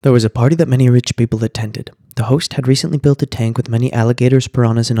There was a party that many rich people attended. The host had recently built a tank with many alligators,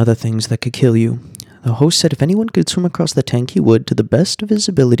 piranhas, and other things that could kill you. The host said if anyone could swim across the tank, he would, to the best of his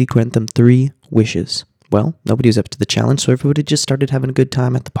ability, grant them 3 wishes. Well, nobody was up to the challenge, so everybody just started having a good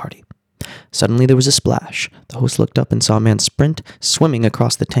time at the party. Suddenly there was a splash. The host looked up and saw a man sprint, swimming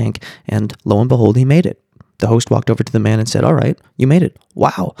across the tank, and lo and behold, he made it. The host walked over to the man and said, "All right, you made it.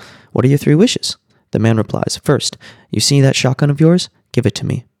 Wow, what are your 3 wishes?" The man replies, "First, you see that shotgun of yours? Give it to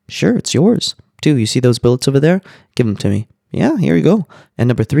me." "Sure, it's yours." 2, you see those bullets over there? Give them to me. "Yeah, here you go." And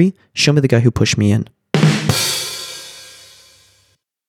number 3, show me the guy who pushed me in.